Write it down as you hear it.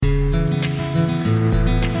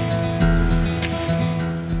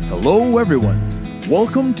Hello everyone.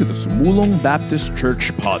 Welcome to the Sumulong Baptist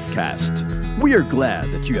Church podcast. We are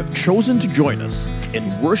glad that you have chosen to join us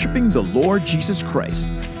in worshiping the Lord Jesus Christ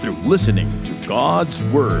through listening to God's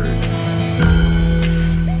Word.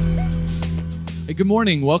 Hey, good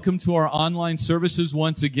morning. Welcome to our online services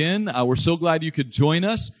once again. We're so glad you could join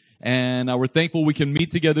us, and we're thankful we can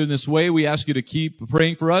meet together in this way. We ask you to keep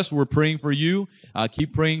praying for us. We're praying for you.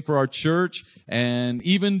 Keep praying for our church. And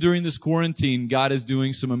even during this quarantine, God is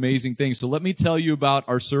doing some amazing things. So let me tell you about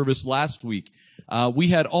our service last week. We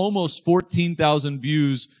had almost 14,000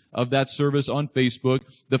 views of that service on Facebook.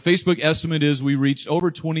 The Facebook estimate is we reached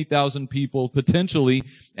over 20,000 people potentially,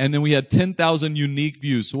 and then we had 10,000 unique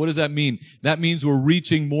views. So what does that mean? That means we're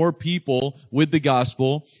reaching more people with the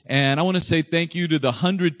gospel. And I want to say thank you to the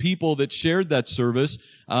 100 people that shared that service.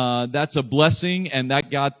 That's a blessing, and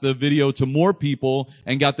that got the video to more people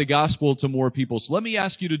and got the gospel to more people. So let me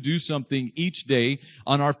ask you to do something each day.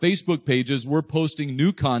 On our Facebook pages, we're posting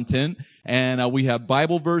new content, and we have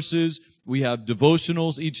Bible verses, we have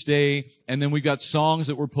devotionals each day, and then we've got songs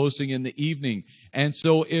that we're posting in the evening. And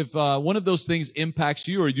so if one of those things impacts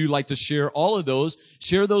you, or you'd like to share all of those,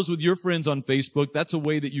 share those with your friends on Facebook. That's a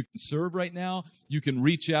way that you can serve right now. You can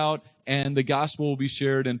reach out, and the gospel will be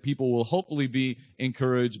shared, and people will hopefully be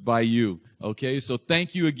encouraged by you. Okay, so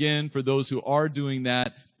thank you again for those who are doing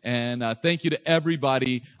that. And thank you to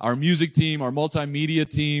everybody, our music team, our multimedia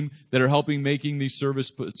team that are helping making these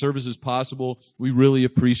services possible. We really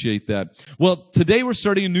appreciate that. Well, today we're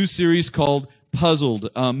starting a new series called Puzzled,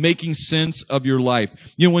 Making Sense of Your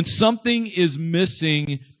Life. You know, when something is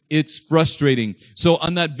missing, it's frustrating. So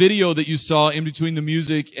on that video that you saw in between the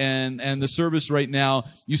music and the service right now,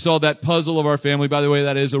 you saw that puzzle of our family. By the way,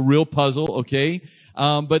 that is a real puzzle, okay?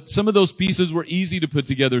 But some of those pieces were easy to put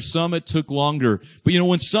together. Some it took longer. But you know,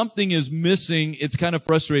 when something is missing, it's kind of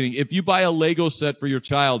frustrating. If you buy a Lego set for your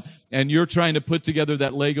child and you're trying to put together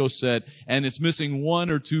that Lego set and it's missing one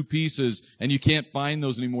or two pieces and you can't find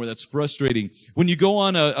those anymore, that's frustrating. When you go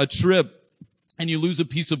on a trip and you lose a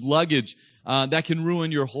piece of luggage, that can ruin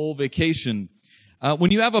your whole vacation.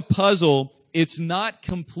 When you have a puzzle, it's not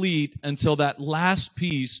complete until that last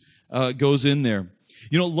piece goes in there.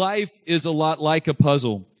 You know, life is a lot like a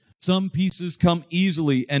puzzle. Some pieces come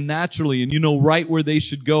easily and naturally, and you know right where they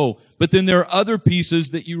should go. But then there are other pieces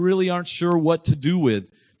that you really aren't sure what to do with.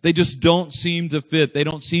 They just don't seem to fit. They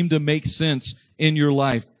don't seem to make sense in your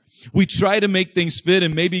life. We try to make things fit,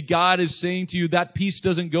 and maybe God is saying to you, that piece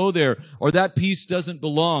doesn't go there, or that piece doesn't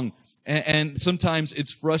belong. And sometimes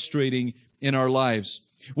it's frustrating in our lives.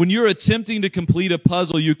 When you're attempting to complete a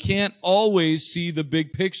puzzle, you can't always see the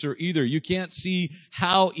big picture either. You can't see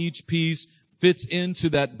how each piece fits into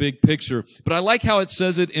that big picture. But I like how it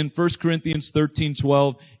says it in 1 Corinthians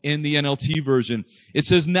 13:12 in the NLT version. It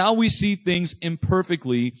says, "Now we see things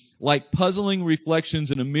imperfectly, like puzzling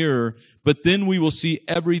reflections in a mirror, but then we will see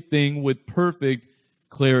everything with perfect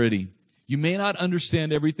clarity." You may not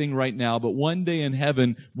understand everything right now, but one day in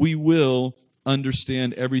heaven, we will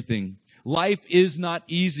understand everything. Life is not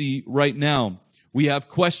easy right now. We have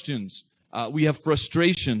questions. We have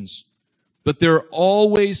frustrations. But there are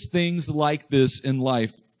always things like this in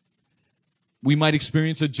life. We might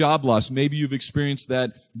experience a job loss. Maybe you've experienced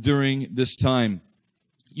that during this time.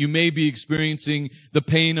 You may be experiencing the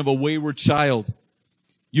pain of a wayward child.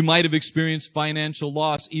 You might have experienced financial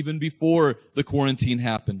loss even before the quarantine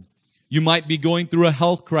happened. You might be going through a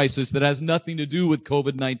health crisis that has nothing to do with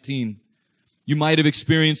COVID-19. You might have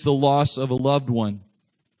experienced the loss of a loved one.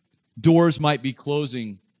 Doors might be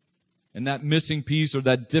closing, and that missing piece or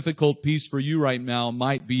that difficult piece for you right now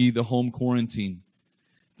might be the home quarantine.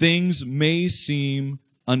 Things may seem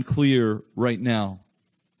unclear right now,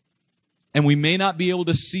 and we may not be able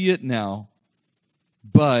to see it now,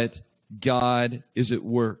 but God is at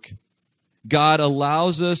work. God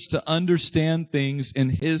allows us to understand things in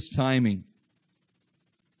His timing.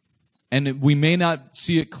 And we may not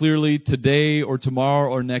see it clearly today or tomorrow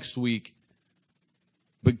or next week,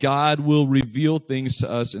 but God will reveal things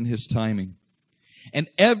to us in His timing. And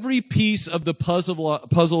every piece of the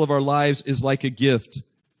puzzle of our lives is like a gift.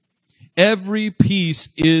 Every piece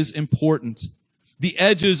is important. The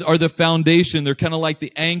edges are the foundation. They're kind of like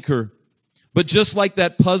the anchor. But just like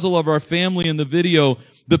that puzzle of our family in the video,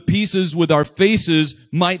 the pieces with our faces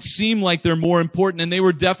might seem like they're more important, and they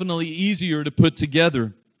were definitely easier to put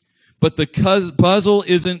together. But the puzzle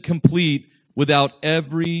isn't complete without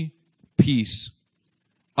every piece.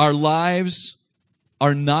 Our lives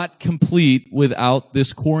are not complete without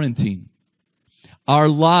this quarantine. Our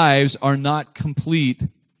lives are not complete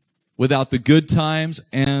without the good times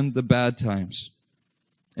and the bad times.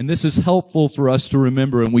 And this is helpful for us to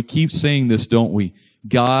remember, and we keep saying this, don't we?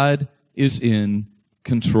 God is in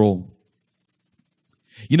control.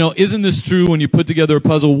 You know, isn't this true when you put together a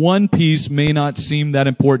puzzle? One piece may not seem that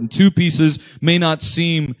important. Two pieces may not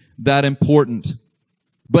seem that important.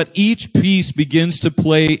 But each piece begins to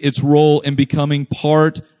play its role in becoming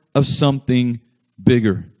part of something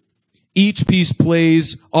bigger. Each piece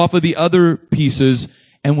plays off of the other pieces,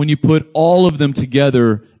 and when you put all of them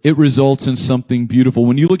together, it results in something beautiful.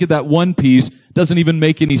 When you look at that one piece, it doesn't even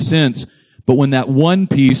make any sense. But when that one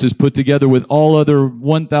piece is put together with all other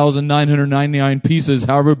 1,999 pieces,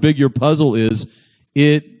 however big your puzzle is,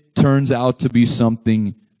 it turns out to be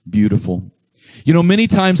something beautiful. You know, many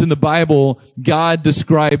times in the Bible, God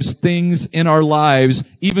describes things in our lives,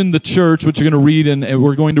 even the church, which we're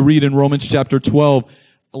going to read in Romans chapter 12,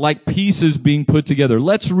 like pieces being put together.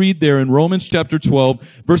 Let's read there in Romans chapter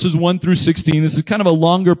 12, verses 1 through 16. This is kind of a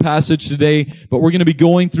longer passage today, but we're going to be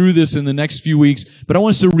going through this in the next few weeks. But I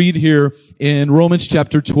want us to read here in Romans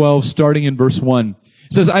chapter 12, starting in verse 1.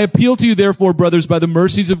 It says, I appeal to you, therefore, brothers, by the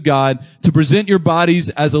mercies of God, to present your bodies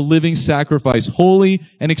as a living sacrifice, holy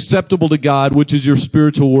and acceptable to God, which is your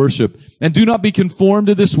spiritual worship. And do not be conformed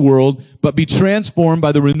to this world, but be transformed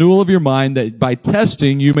by the renewal of your mind, that by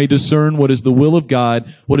testing you may discern what is the will of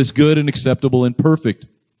God, what is good and acceptable and perfect.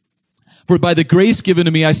 For by the grace given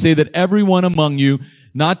to me, I say that everyone among you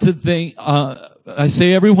not to think of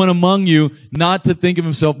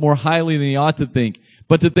himself more highly than he ought to think,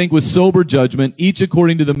 but to think with sober judgment, each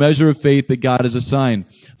according to the measure of faith that God has assigned.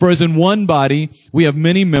 For as in one body we have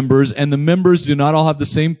many members, and the members do not all have the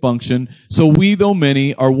same function, so we, though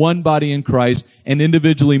many, are one body in Christ, and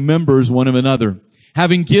individually members one of another.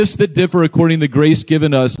 Having gifts that differ according to the grace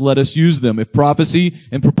given us, let us use them. If prophecy,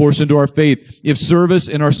 in proportion to our faith. If service,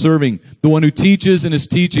 in our serving. The one who teaches in his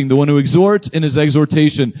teaching. The one who exhorts in his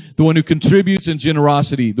exhortation. The one who contributes in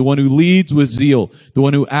generosity. The one who leads with zeal. The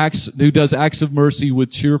one who does acts of mercy with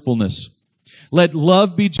cheerfulness. Let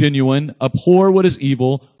love be genuine, abhor what is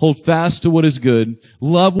evil, hold fast to what is good,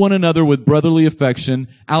 love one another with brotherly affection,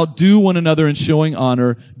 outdo one another in showing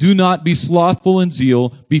honor, do not be slothful in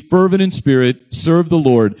zeal, be fervent in spirit, serve the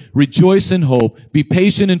Lord, rejoice in hope, be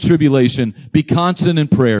patient in tribulation, be constant in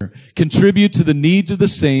prayer, contribute to the needs of the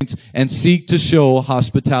saints, and seek to show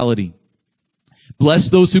hospitality. Bless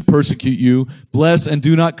those who persecute you, bless and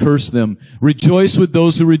do not curse them, rejoice with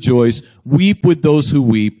those who rejoice, weep with those who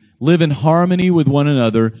weep, live in harmony with one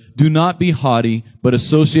another. Do not be haughty, but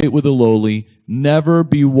associate with the lowly. Never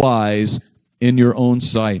be wise in your own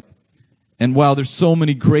sight. And wow, there's so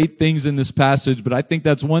many great things in this passage, but I think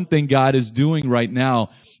that's one thing God is doing right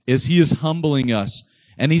now, is He is humbling us.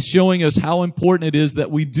 And He's showing us how important it is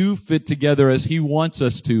that we do fit together as He wants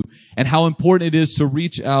us to, and how important it is to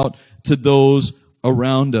reach out to those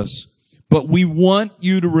around us. But we want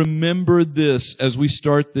you to remember this as we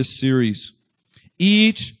start this series.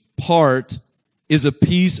 Each part is a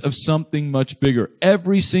piece of something much bigger.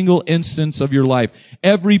 Every single instance of your life,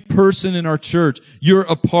 every person in our church, you're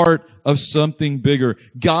a part of something bigger.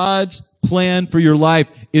 God's plan for your life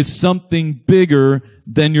is something bigger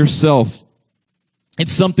than yourself.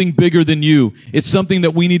 It's something bigger than you. It's something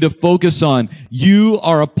that we need to focus on. You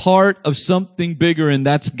are a part of something bigger, and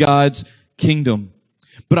that's God's kingdom.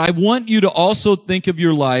 But I want you to also think of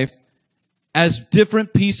your life as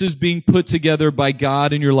different pieces being put together by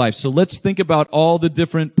God in your life. So let's think about all the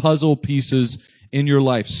different puzzle pieces in your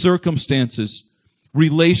life. Circumstances,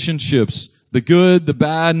 relationships, the good, the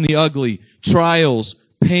bad, and the ugly, trials,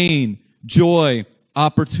 pain, joy,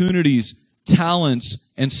 opportunities, talents,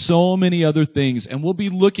 and so many other things. And we'll be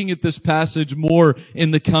looking at this passage more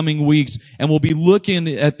in the coming weeks, and we'll be looking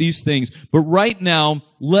at these things. But right now,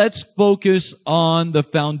 let's focus on the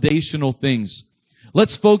foundational things.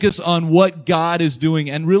 Let's focus on what God is doing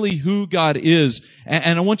and really who God is.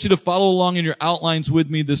 And I want you to follow along in your outlines with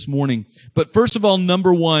me this morning. But first of all,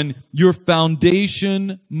 number one, your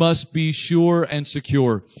foundation must be sure and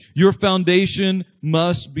secure. Your foundation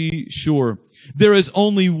must be sure. There is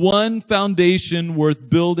only one foundation worth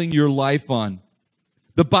building your life on.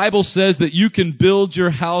 The Bible says that you can build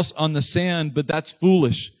your house on the sand, but that's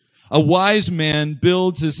foolish. A wise man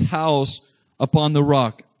builds his house upon the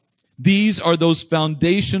rock. These are those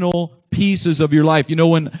foundational pieces of your life. You know,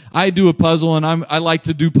 when I do a puzzle, and I like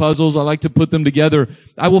to do puzzles, I like to put them together,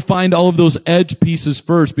 I will find all of those edge pieces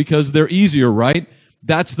first because they're easier, right?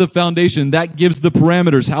 That's the foundation. That gives the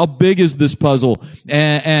parameters. How big is this puzzle?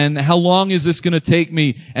 And how long is this going to take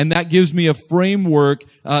me? And that gives me a framework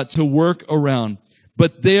to work around.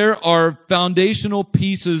 But there are foundational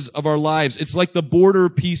pieces of our lives. It's like the border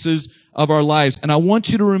pieces of our lives. And I want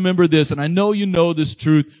you to remember this, and I know you know this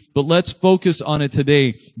truth, but let's focus on it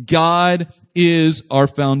today. God is our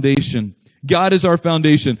foundation. God is our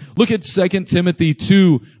foundation. Look at 2 Timothy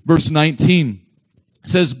 2, verse 19. It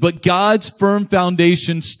says, but God's firm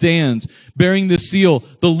foundation stands, bearing the seal.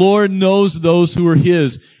 The Lord knows those who are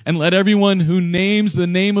his, and let everyone who names the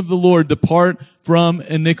name of the Lord depart from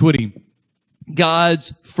iniquity.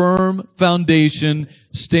 God's firm foundation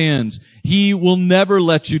stands. He will never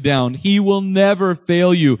let you down. He will never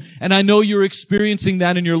fail you. And I know you're experiencing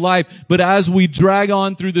that in your life, but as we drag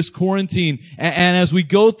on through this quarantine and as we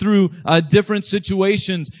go through different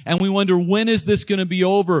situations and we wonder, when is this going to be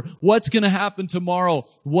over? What's going to happen tomorrow?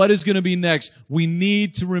 What is going to be next? We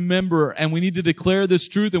need to remember and we need to declare this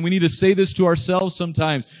truth and we need to say this to ourselves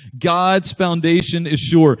sometimes. God's foundation is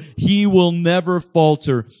sure. He will never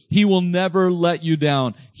falter. He will never let you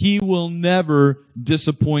down. He will never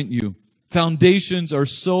disappoint you. Foundations are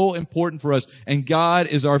so important for us, and God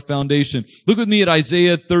is our foundation. Look with me at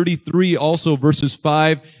Isaiah 33, also verses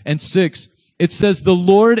 5 and 6. It says, the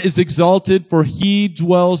Lord is exalted, for he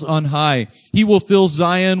dwells on high. He will fill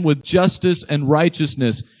Zion with justice and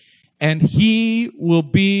righteousness, and he will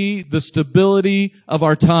be the stability of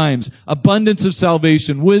our times. Abundance of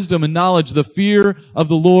salvation, wisdom and knowledge. The fear of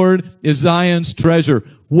the Lord is Zion's treasure.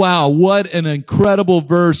 Wow, what an incredible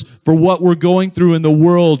verse for what we're going through in the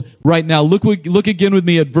world right now. Look again with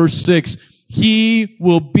me at verse 6. He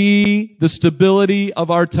will be the stability of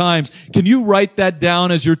our times. Can you write that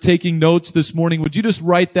down as you're taking notes this morning? Would you just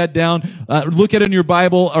write that down? Look at it in your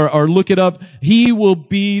Bible or look it up. He will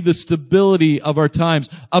be the stability of our times.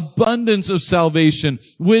 Abundance of salvation,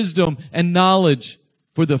 wisdom, and knowledge.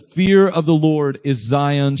 For the fear of the Lord is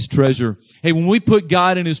Zion's treasure. Hey, when we put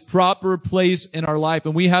God in his proper place in our life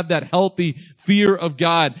and we have that healthy fear of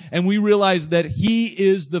God and we realize that he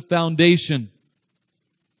is the foundation,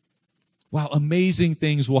 wow, amazing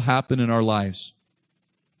things will happen in our lives.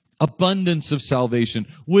 Abundance of salvation,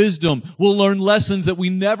 wisdom. We'll learn lessons that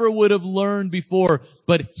we never would have learned before,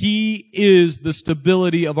 but he is the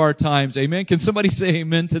stability of our times. Amen. Can somebody say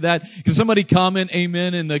amen to that? Can somebody comment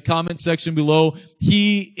amen in the comment section below?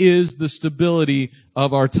 He is the stability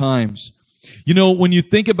of our times. You know, when you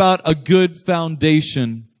think about a good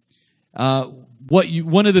foundation,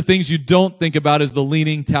 one of the things you don't think about is the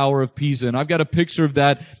Leaning Tower of Pisa. And I've got a picture of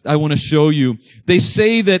that I want to show you. They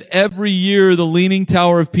say that every year the Leaning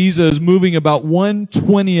Tower of Pisa is moving about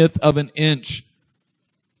 1/20th of an inch.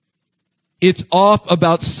 It's off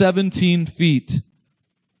about 17 feet.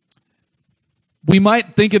 We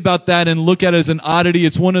might think about that and look at it as an oddity.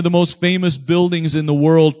 It's one of the most famous buildings in the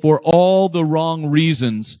world for all the wrong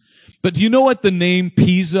reasons. But do you know what the name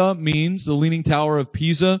Pisa means, the Leaning Tower of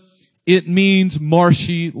Pisa? It means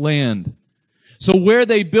marshy land. So where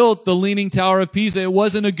they built the Leaning Tower of Pisa, it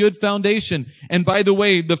wasn't a good foundation. And by the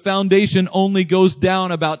way, the foundation only goes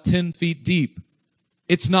down about 10 feet deep.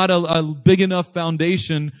 It's not a big enough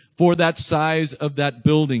foundation for that size of that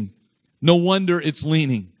building. No wonder it's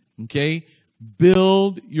leaning. Okay?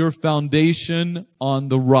 Build your foundation on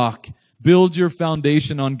the rock. Build your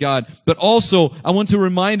foundation on God. But also, I want to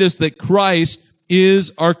remind us that Christ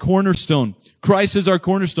is our cornerstone. Christ is our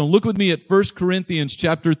cornerstone. Look with me at 1 Corinthians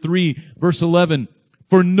chapter 3, verse 11.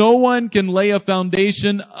 For no one can lay a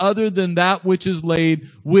foundation other than that which is laid,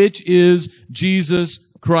 which is Jesus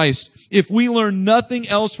Christ. If we learn nothing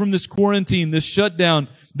else from this quarantine, this shutdown,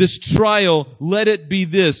 this trial, let it be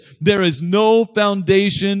this. There is no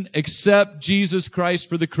foundation except Jesus Christ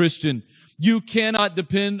for the Christian. You cannot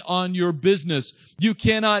depend on your business. You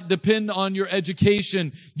cannot depend on your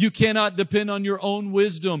education. You cannot depend on your own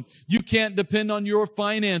wisdom. You can't depend on your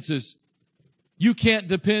finances. You can't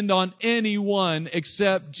depend on anyone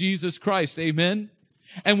except Jesus Christ. Amen?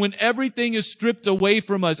 And when everything is stripped away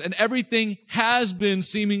from us, and everything has been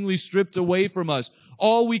seemingly stripped away from us,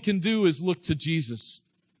 all we can do is look to Jesus.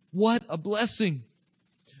 What a blessing.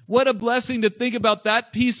 What a blessing to think about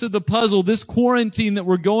that piece of the puzzle, this quarantine that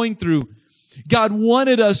we're going through. God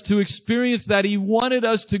wanted us to experience that. He wanted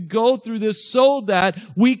us to go through this so that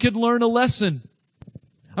we could learn a lesson.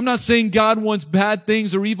 I'm not saying God wants bad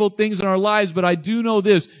things or evil things in our lives, but I do know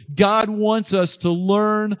this. God wants us to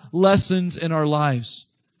learn lessons in our lives.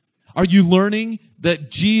 Are you learning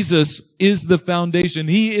that Jesus is the foundation?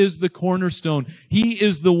 He is the cornerstone. He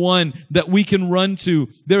is the one that we can run to.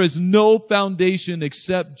 There is no foundation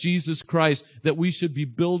except Jesus Christ that we should be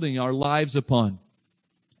building our lives upon.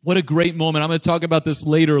 What a great moment. I'm going to talk about this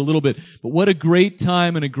later a little bit, but what a great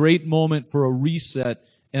time and a great moment for a reset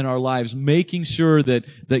in our lives, making sure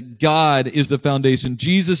that God is the foundation,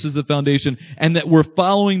 Jesus is the foundation, and that we're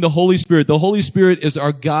following the Holy Spirit. The Holy Spirit is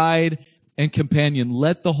our guide and companion.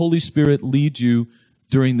 Let the Holy Spirit lead you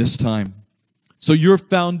during this time. So your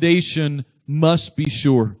foundation must be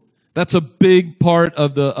sure. That's a big part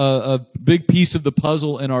of a big piece of the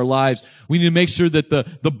puzzle in our lives. We need to make sure that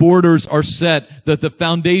the borders are set, that the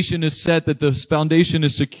foundation is set, that the foundation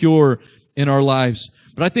is secure in our lives.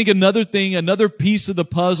 But I think another piece of the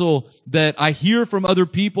puzzle that I hear from other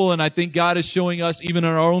people, and I think God is showing us even in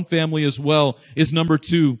our own family as well, is number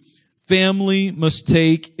 2. Family must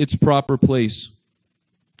take its proper place.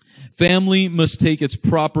 Family must take its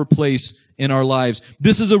proper place in our lives.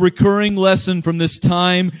 This is a recurring lesson from this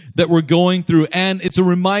time that we're going through. And it's a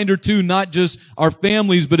reminder too, not just our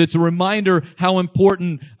families, but it's a reminder how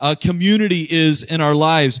important community is in our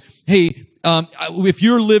lives. Hey, if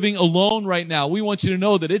you're living alone right now, we want you to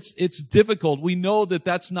know that it's difficult. We know that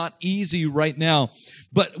that's not easy right now.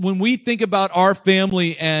 But when we think about our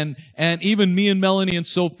family and even me and Melanie and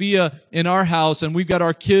Sophia in our house, and we've got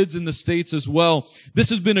our kids in the States as well, this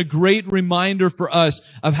has been a great reminder for us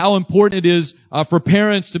of how important it is for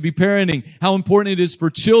parents to be parenting, how important it is for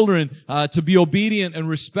children to be obedient and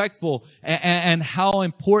respectful, and how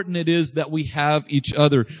important it is that we have each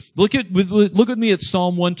other. Look with me at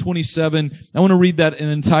Psalm 127. I want to read that an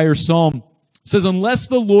entire psalm. It says, "Unless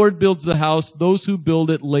the Lord builds the house, those who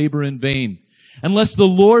build it labor in vain. Unless the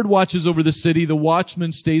Lord watches over the city, the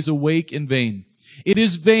watchman stays awake in vain. It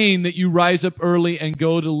is vain that you rise up early and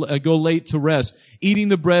go late to rest, eating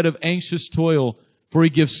the bread of anxious toil, for he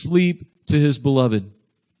gives sleep to his beloved.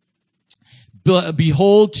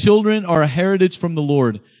 Behold, children are a heritage from the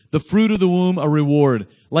Lord, the fruit of the womb a reward.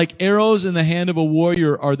 Like arrows in the hand of a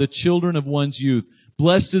warrior are the children of one's youth.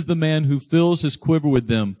 Blessed is the man who fills his quiver with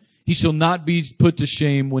them. He shall not be put to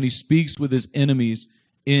shame when he speaks with his enemies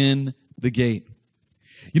in the gate."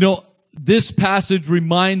 You know, this passage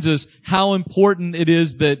reminds us how important it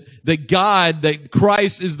is that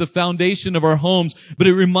Christ is the foundation of our homes, but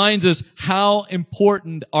it reminds us how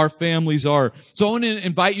important our families are. So I want to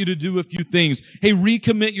invite you to do a few things. Hey,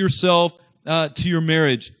 recommit yourself to your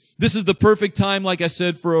marriage. This is the perfect time, like I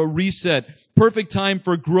said, for a reset. Perfect time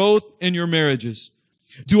for growth in your marriages.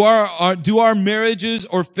 Do our marriages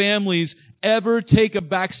or families ever take a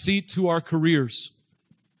back seat to our careers?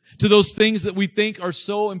 To those things that we think are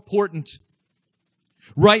so important?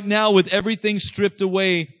 Right now, with everything stripped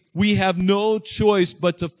away, we have no choice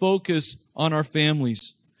but to focus on our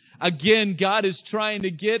families. Again, God is trying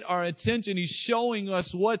to get our attention. He's showing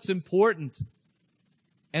us what's important.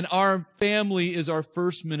 And our family is our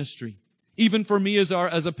first ministry. Even for me as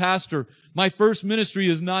a pastor, my first ministry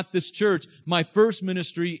is not this church. My first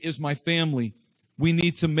ministry is my family. We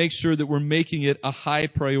need to make sure that we're making it a high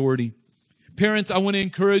priority. Parents, I want to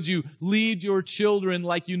encourage you, lead your children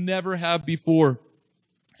like you never have before.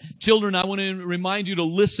 Children, I want to remind you to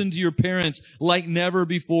listen to your parents like never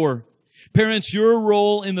before. Parents, your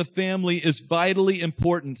role in the family is vitally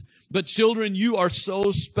important. But children, you are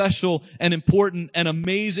so special and important and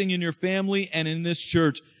amazing in your family and in this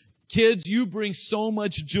church. Kids, you bring so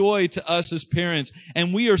much joy to us as parents,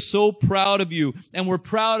 and we are so proud of you, and we're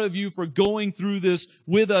proud of you for going through this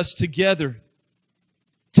with us together.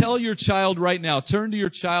 Tell your child right now, turn to your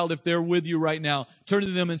child if they're with you right now, turn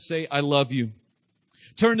to them and say, "I love you."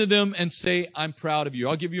 Turn to them and say, "I'm proud of you."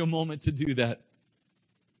 I'll give you a moment to do that.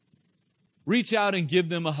 Reach out and give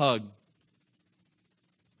them a hug.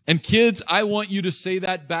 And kids, I want you to say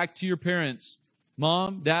that back to your parents.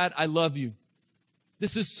 "Mom, Dad, I love you."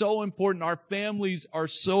 This is so important. Our families are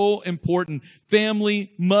so important.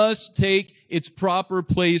 Family must take its proper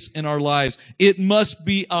place in our lives. It must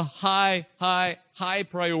be a high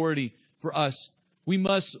priority for us. We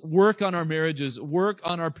must work on our marriages, work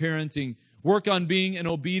on our parenting, work on being an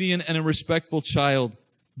obedient and a respectful child.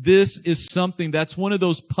 This is something that's one of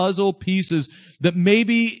those puzzle pieces that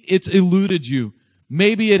maybe it's eluded you.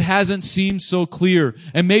 Maybe it hasn't seemed so clear.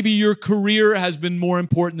 And maybe your career has been more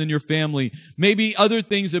important than your family. Maybe other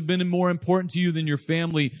things have been more important to you than your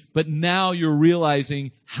family. But now you're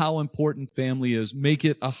realizing how important family is. Make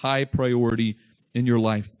it a high priority in your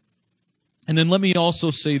life. And then let me also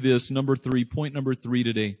say this, point number 3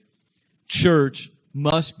 today. Church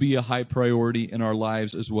must be a high priority in our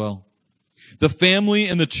lives as well. The family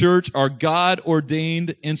and the church are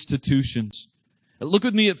God-ordained institutions. Look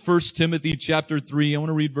with me at 1 Timothy chapter 3. I want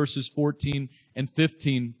to read verses 14 and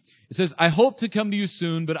 15. It says, "I hope to come to you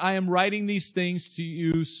soon, but I am writing these things to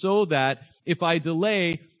you so that if I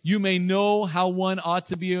delay, you may know how one ought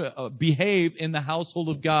to behave in the household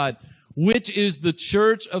of God, which is the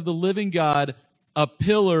church of the living God, a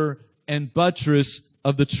pillar and buttress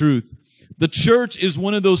of the truth." The church is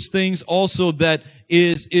one of those things also that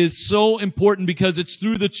is so important because it's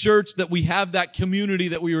through the church that we have that community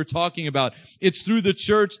that we were talking about. It's through the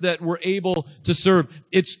church that we're able to serve.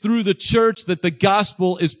 It's through the church that the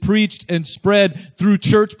gospel is preached and spread through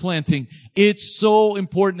church planting. It's so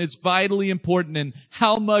important. It's vitally important. And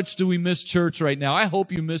how much do we miss church right now? I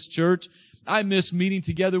hope you miss church. I miss meeting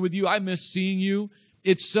together with you. I miss seeing you.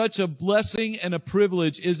 It's such a blessing and a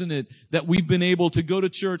privilege, isn't it, that we've been able to go to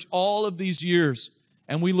church all of these years.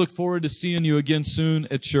 And we look forward to seeing you again soon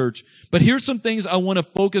at church. But here's some things I want to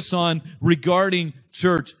focus on regarding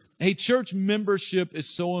church. Hey, church membership is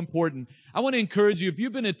so important. I want to encourage you, if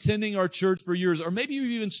you've been attending our church for years, or maybe you've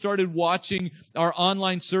even started watching our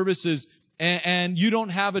online services, and you don't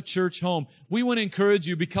have a church home, we want to encourage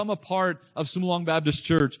you, become a part of Sumulong Baptist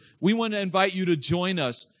Church. We want to invite you to join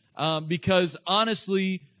us, because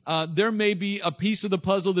honestly, there may be a piece of the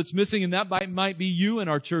puzzle that's missing, and that might be you in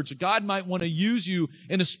our church. God might want to use you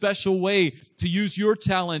in a special way to use your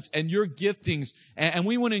talents and your giftings, and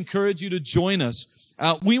we want to encourage you to join us.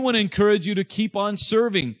 We want to encourage you to keep on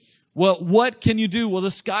serving. Well, what can you do? Well,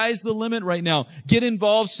 the sky's the limit right now. Get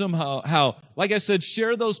involved somehow. Like I said,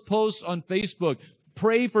 share those posts on Facebook.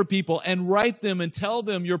 Pray for people and write them and tell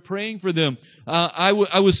them you're praying for them. I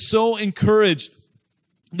was so encouraged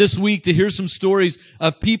this week to hear some stories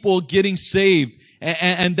of people getting saved,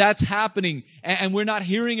 and that's happening. And we're not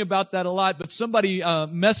hearing about that a lot, but somebody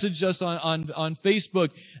messaged us on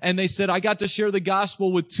Facebook, and they said, I got to share the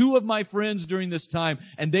gospel with 2 of my friends during this time,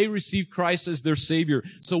 and they received Christ as their Savior.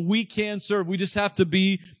 So we can serve. We just have to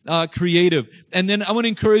be creative. And then I want to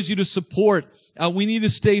encourage you to support. We need to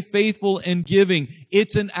stay faithful in giving.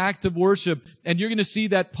 It's an act of worship. And you're going to see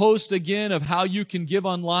that post again of how you can give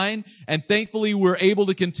online. And thankfully, we're able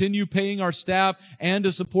to continue paying our staff and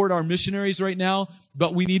to support our missionaries right now.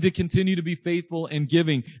 But we need to continue to be faithful in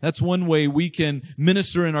giving. That's one way we can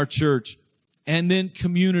minister in our church. And then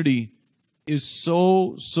community is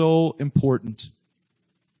so important.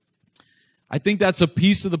 I think that's a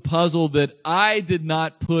piece of the puzzle that I did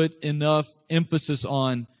not put enough emphasis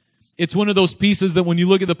on. It's one of those pieces that when you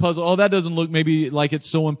look at the puzzle, oh, that doesn't look maybe like it's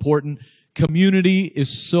so important. Community is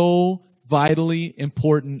so vitally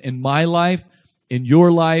important in my life, in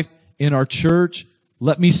your life, in our church.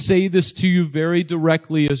 Let me say this to you very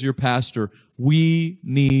directly as your pastor. We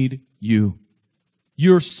need you.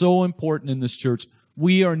 You're so important in this church.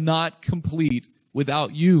 We are not complete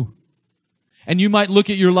without you. And you might look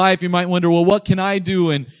at your life, you might wonder, well, what can I do?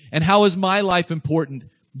 And how is my life important?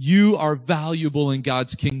 You are valuable in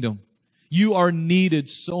God's kingdom. You are needed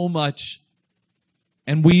so much.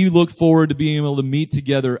 And we look forward to being able to meet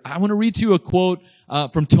together. I want to read to you a quote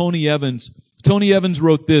from Tony Evans. Tony Evans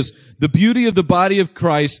wrote this: "The beauty of the body of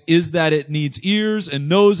Christ is that it needs ears and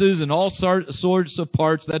noses and all sorts of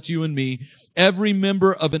parts." That's you and me. Every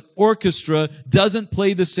member of an orchestra doesn't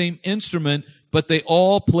play the same instrument, but they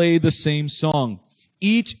all play the same song.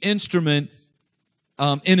 Each instrument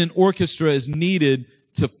in an orchestra is needed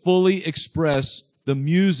to fully express the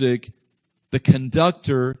music the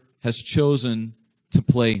conductor has chosen to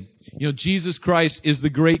play. You know, Jesus Christ is the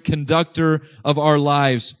great conductor of our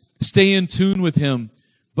lives. Stay in tune with Him.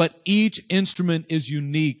 But each instrument is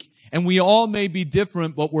unique. And we all may be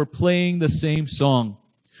different, but we're playing the same song.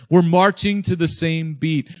 We're marching to the same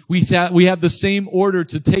beat. We have the same order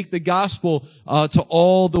to take the gospel to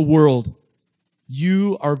all the world.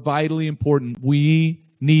 You are vitally important. We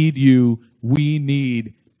need you. We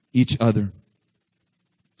need each other.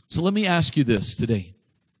 So let me ask you this today.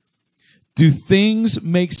 Do things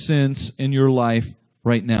make sense in your life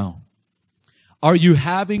right now? Are you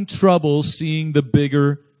having trouble seeing the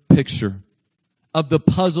bigger picture of the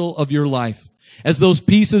puzzle of your life? As those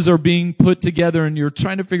pieces are being put together and you're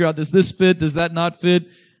trying to figure out, does this fit? Does that not fit?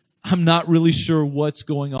 I'm not really sure what's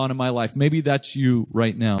going on in my life. Maybe that's you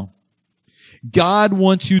right now. God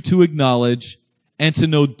wants you to acknowledge and to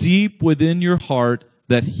know deep within your heart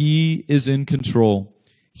that He is in control.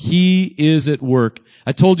 He is at work.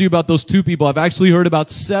 I told you about those 2 people. I've actually heard about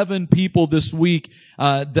 7 people this week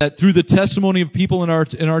that through the testimony of people in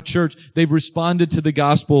our church, they've responded to the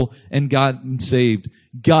gospel and gotten saved.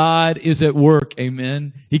 God is at work.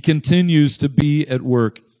 Amen. He continues to be at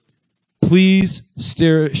work. Please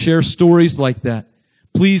share stories like that.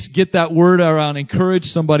 Please get that word around. Encourage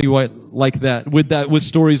somebody like that, with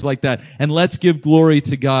stories like that. And let's give glory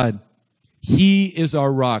to God. He is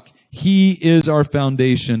our rock. He is our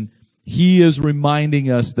foundation. He is reminding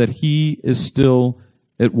us that He is still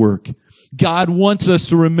at work. God wants us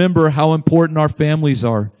to remember how important our families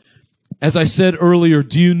are. As I said earlier,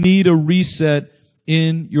 do you need a reset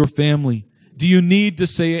in your family? Do you need to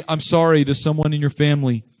say, I'm sorry to someone in your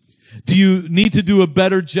family? Do you need to do a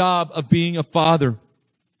better job of being a father?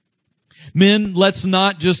 Men, let's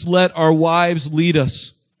not just let our wives lead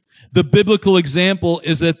us. The biblical example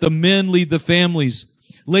is that the men lead the families.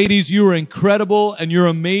 Ladies, you are incredible and you're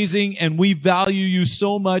amazing, and we value you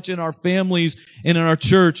so much in our families and in our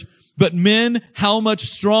church. But men, how much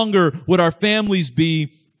stronger would our families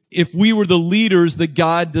be if we were the leaders that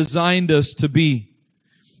God designed us to be?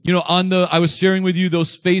 You know, I was sharing with you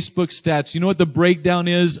those Facebook stats. You know what the breakdown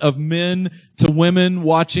is of men to women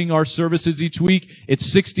watching our services each week?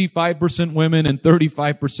 It's 65% women and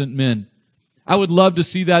 35% men. I would love to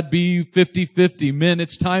see that be 50-50. Men,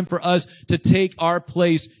 it's time for us to take our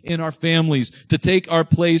place in our families, to take our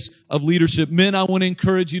place of leadership. Men, I want to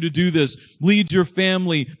encourage you to do this. Lead your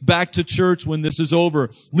family back to church when this is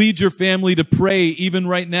over. Lead your family to pray even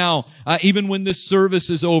right now, even when this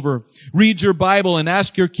service is over. Read your Bible and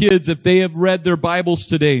ask your kids if they have read their Bibles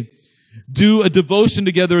today. Do a devotion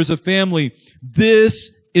together as a family.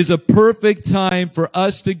 This is a perfect time for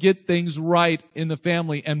us to get things right in the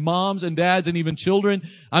family. And moms and dads and even children,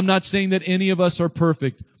 I'm not saying that any of us are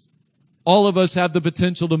perfect. All of us have the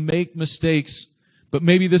potential to make mistakes, but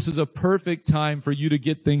maybe this is a perfect time for you to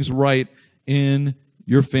get things right in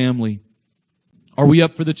your family. Are we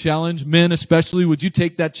up for the challenge? Men especially, would you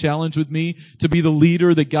take that challenge with me to be the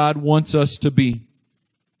leader that God wants us to be?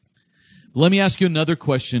 Let me ask you another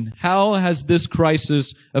question. How has this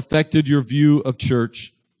crisis affected your view of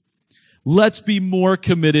church? Let's be more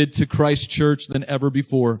committed to Christ Church than ever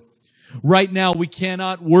before. Right now, we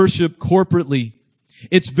cannot worship corporately.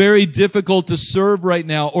 It's very difficult to serve right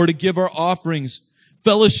now or to give our offerings.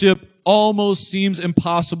 Fellowship almost seems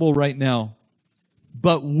impossible right now.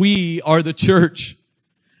 But we are the church.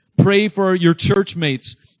 Pray for your church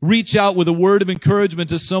mates. Reach out with a word of encouragement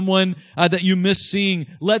to someone that you miss seeing.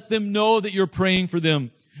 Let them know that you're praying for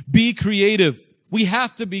them. Be creative. We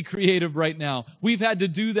have to be creative right now. We've had to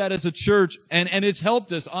do that as a church, and it's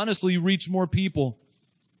helped us, honestly, reach more people.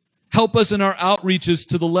 Help us in our outreaches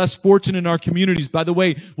to the less fortunate in our communities. By the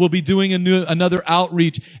way, we'll be doing another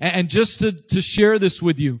outreach. And just to share this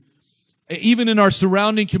with you, even in our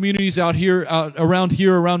surrounding communities around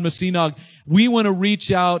Masinag, we want to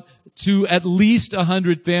reach out to at least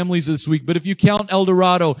 100 families this week. But if you count El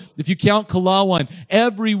Dorado, if you count Kalawan,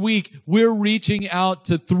 every week we're reaching out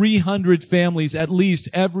to 300 families at least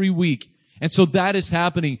every week. And so that is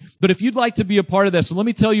happening. But if you'd like to be a part of that, so let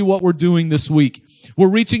me tell you what we're doing this week. We're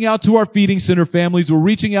reaching out to our feeding center families. We're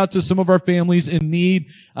reaching out to some of our families in need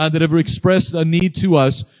that have expressed a need to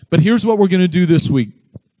us. But here's what we're going to do this week.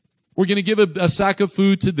 We're going to give a sack of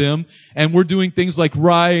food to them, and we're doing things like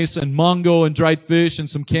rice and mango and dried fish and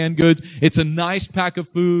some canned goods. It's a nice pack of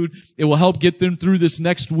food. It will help get them through this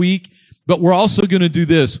next week. But we're also going to do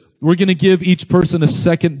this. We're going to give each person a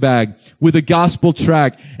second bag with a gospel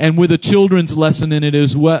tract and with a children's lesson in it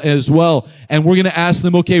as well. And we're going to ask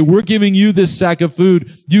them, okay, we're giving you this sack of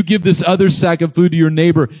food. You give this other sack of food to your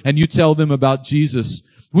neighbor, and you tell them about Jesus.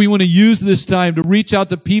 We want to use this time to reach out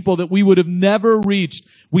to people that we would have never reached.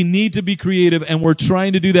 We need to be creative, and we're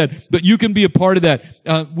trying to do that. But you can be a part of that.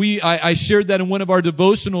 I shared that in one of our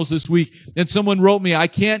devotionals this week, and someone wrote me, I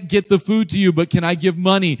can't get the food to you, but can I give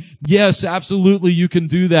money? Yes, absolutely, you can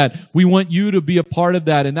do that. We want you to be a part of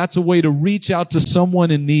that, and that's a way to reach out to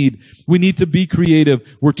someone in need. We need to be creative.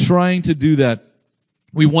 We're trying to do that.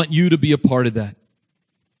 We want you to be a part of that.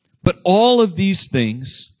 But all of these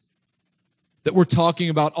things that we're talking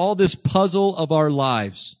about, all this puzzle of our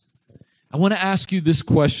lives, I want to ask you this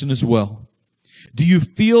question as well. Do you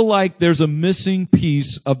feel like there's a missing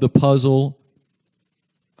piece of the puzzle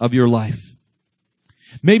of your life?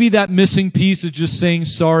 Maybe that missing piece is just saying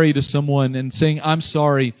sorry to someone and saying, I'm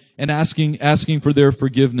sorry, and asking for their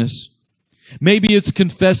forgiveness. Maybe it's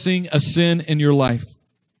confessing a sin in your life.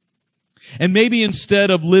 And maybe instead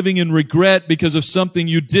of living in regret because of something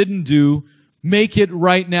you didn't do, make it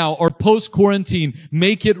right now. Or post-quarantine,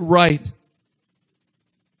 make it right.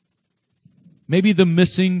 Maybe the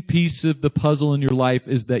missing piece of the puzzle in your life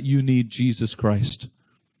is that you need Jesus Christ.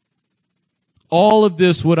 All of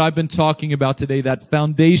this, what I've been talking about today, that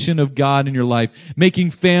foundation of God in your life,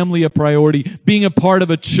 making family a priority, being a part of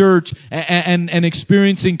a church and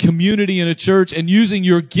experiencing community in a church and using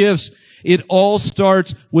your gifts, it all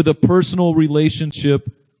starts with a personal relationship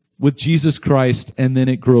with Jesus Christ, and then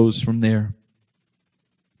it grows from there.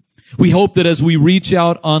 We hope that as we reach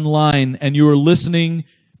out online and you are listening,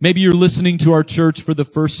 maybe you're listening to our church for the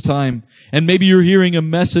first time, and maybe you're hearing a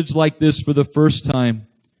message like this for the first time.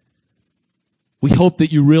 We hope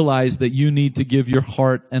that you realize that you need to give your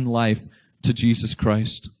heart and life to Jesus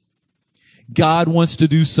Christ. God wants to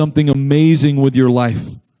do something amazing with your life.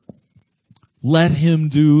 Let Him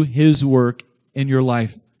do His work in your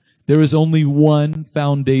life. There is only one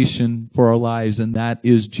foundation for our lives, and that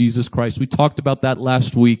is Jesus Christ. We talked about that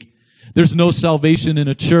last week. There's no salvation in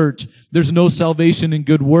a church. There's no salvation in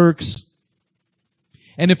good works.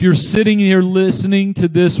 And if you're sitting here listening to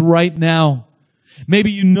this right now,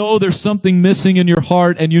 maybe you know there's something missing in your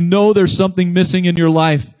heart, and you know there's something missing in your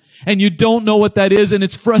life, and you don't know what that is, and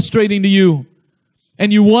it's frustrating to you.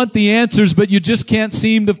 And you want the answers, but you just can't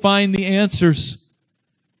seem to find the answers.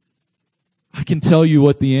 I can tell you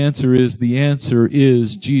what the answer is. The answer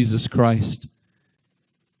is Jesus Christ.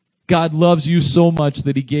 God loves you so much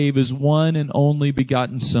that He gave His one and only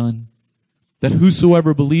begotten Son, that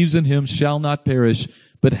whosoever believes in Him shall not perish,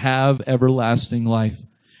 but have everlasting life.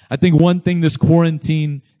 I think one thing this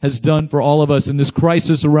quarantine has done for all of us, and this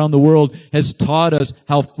crisis around the world has taught us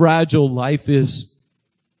how fragile life is.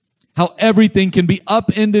 How everything can be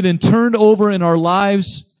upended and turned over in our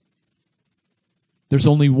lives. There's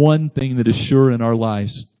only one thing that is sure in our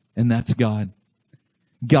lives, and that's God.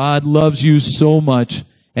 God loves you so much,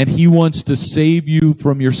 and He wants to save you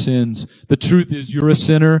from your sins. The truth is, you're a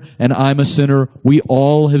sinner, and I'm a sinner. We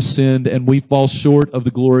all have sinned, and we fall short of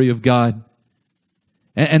the glory of God.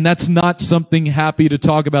 And that's not something happy to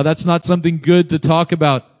talk about. That's not something good to talk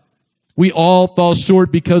about. We all fall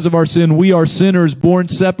short because of our sin. We are sinners born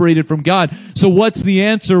separated from God. So what's the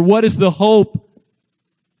answer? What is the hope?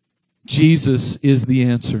 Jesus is the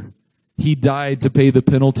answer. He died to pay the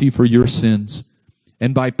penalty for your sins.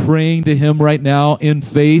 And by praying to Him right now in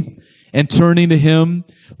faith and turning to Him,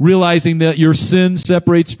 realizing that your sin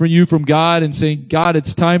separates from you from God and saying, God,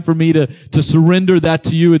 it's time for me to surrender that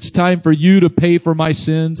to you. It's time for you to pay for my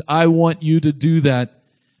sins. I want you to do that.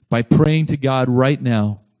 By praying to God right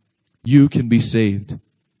now, you can be saved. I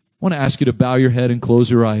want to ask you to bow your head and close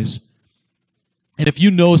your eyes. And if you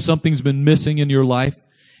know something's been missing in your life,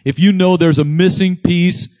 if you know there's a missing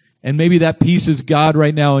piece, and maybe that piece is God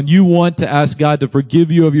right now, and you want to ask God to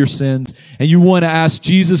forgive you of your sins, and you want to ask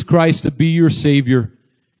Jesus Christ to be your Savior,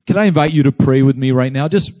 can I invite you to pray with me right now?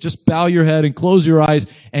 Just bow your head and close your eyes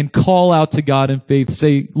and call out to God in faith.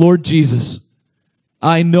 Say, Lord Jesus,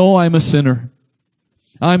 I know I'm a sinner.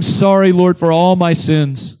 I'm sorry, Lord, for all my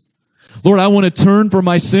sins. Lord, I want to turn from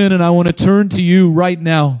my sin, and I want to turn to you right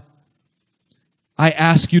now. I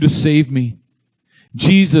ask you to save me.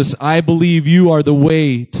 Jesus, I believe you are the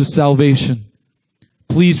way to salvation.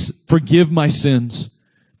 Please forgive my sins.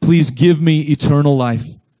 Please give me eternal life.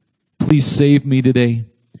 Please save me today.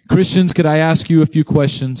 Christians, could I ask you a few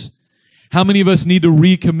questions? How many of us need to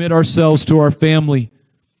recommit ourselves to our family?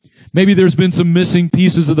 Maybe there's been some missing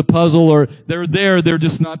pieces of the puzzle, or they're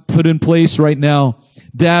just not put in place right now.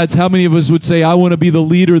 Dads, how many of us would say, I want to be the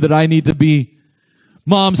leader that I need to be?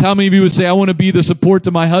 Moms, how many of you would say, I want to be the support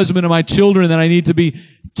to my husband and my children that I need to be?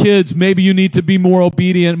 Kids, maybe you need to be more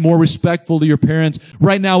obedient, more respectful to your parents.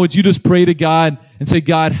 Right now, would you just pray to God and say,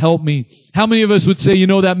 God, help me? How many of us would say,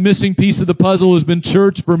 that missing piece of the puzzle has been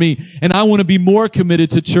church for me, and I want to be more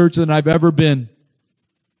committed to church than I've ever been?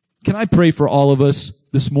 Can I pray for all of us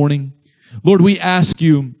this morning? Lord, we ask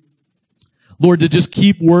you, Lord, to just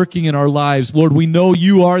keep working in our lives. Lord, we know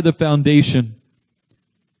you are the foundation.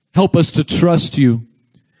 Help us to trust you.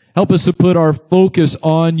 Help us to put our focus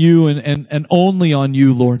on you and only on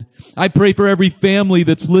you, Lord. I pray for every family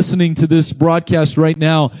that's listening to this broadcast right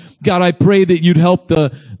now. God, I pray that you'd help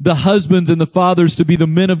the husbands and the fathers to be the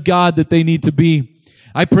men of God that they need to be.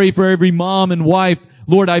 I pray for every mom and wife.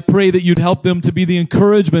 Lord, I pray that you'd help them to be the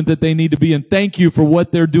encouragement that they need to be. And thank you for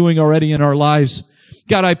what they're doing already in our lives.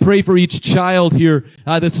 God, I pray for each child here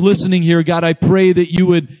that's listening here. God, I pray that you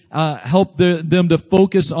would help them to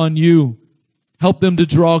focus on you. Help them to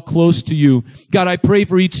draw close to you. God, I pray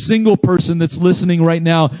for each single person that's listening right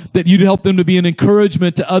now that you'd help them to be an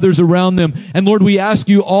encouragement to others around them. And Lord, we ask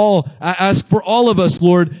you all, ask for all of us,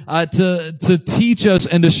 Lord, to teach us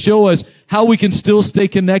and to show us how we can still stay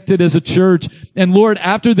connected as a church. And Lord,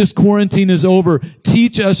 after this quarantine is over,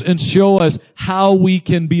 teach us and show us how we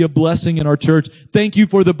can be a blessing in our church. Thank you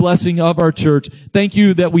for the blessing of our church. Thank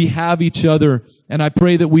you that we have each other. And I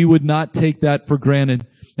pray that we would not take that for granted.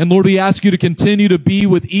 And Lord, we ask you to continue to be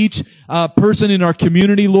with each person in our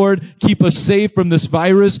community, Lord. Keep us safe from this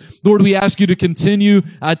virus. Lord, we ask you to continue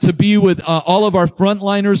to be with all of our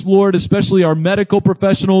frontliners, Lord, especially our medical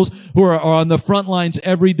professionals who are on the front lines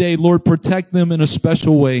every day. Lord, protect them in a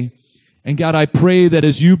special way. And God, I pray that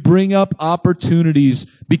as you bring up opportunities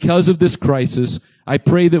because of this crisis, I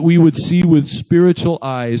pray that we would see with spiritual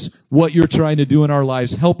eyes what you're trying to do in our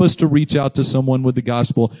lives. Help us to reach out to someone with the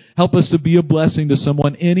gospel. Help us to be a blessing to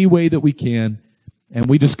someone any way that we can. And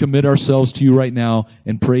we just commit ourselves to you right now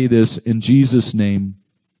and pray this in Jesus' name.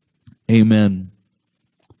 Amen.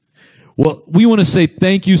 Well, we want to say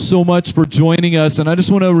thank you so much for joining us, and I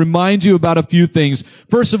just want to remind you about a few things.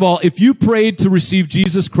 First of all, if you prayed to receive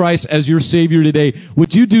Jesus Christ as your Savior today,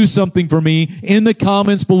 would you do something for me? In the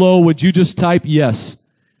comments below, would you just type yes?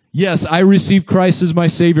 Yes, I received Christ as my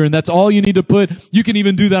Savior, and that's all you need to put. You can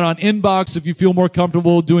even do that on inbox if you feel more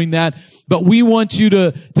comfortable doing that. But we want you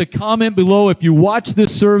to comment below if you watch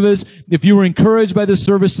this service, if you were encouraged by this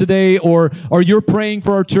service today, or you're praying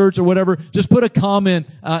for our church or whatever. Just put a comment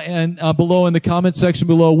below in the comment section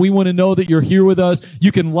below. We want to know that you're here with us.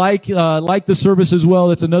 You can like the service as well.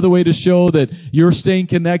 That's another way to show that you're staying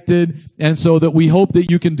connected, and so that we hope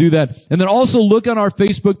that you can do that. And then also look on our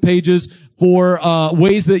Facebook pages for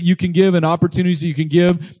ways that you can give and opportunities that you can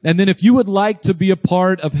give. And then if you would like to be a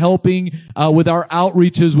part of helping with our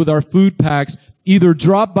outreaches, with our food packs, either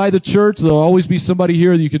drop by the church. There'll always be somebody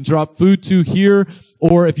here that you can drop food to here.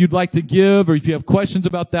 Or if you'd like to give, or if you have questions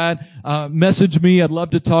about that, message me. I'd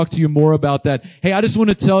love to talk to you more about that. Hey, I just want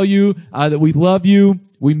to tell you that we love you.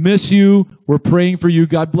 We miss you. We're praying for you.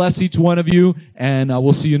 God bless each one of you. And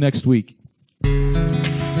we'll see you next week.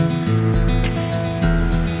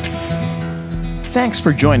 Thanks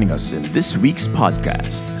for joining us in this week's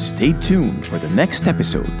podcast. Stay tuned for the next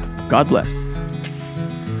episode. God bless.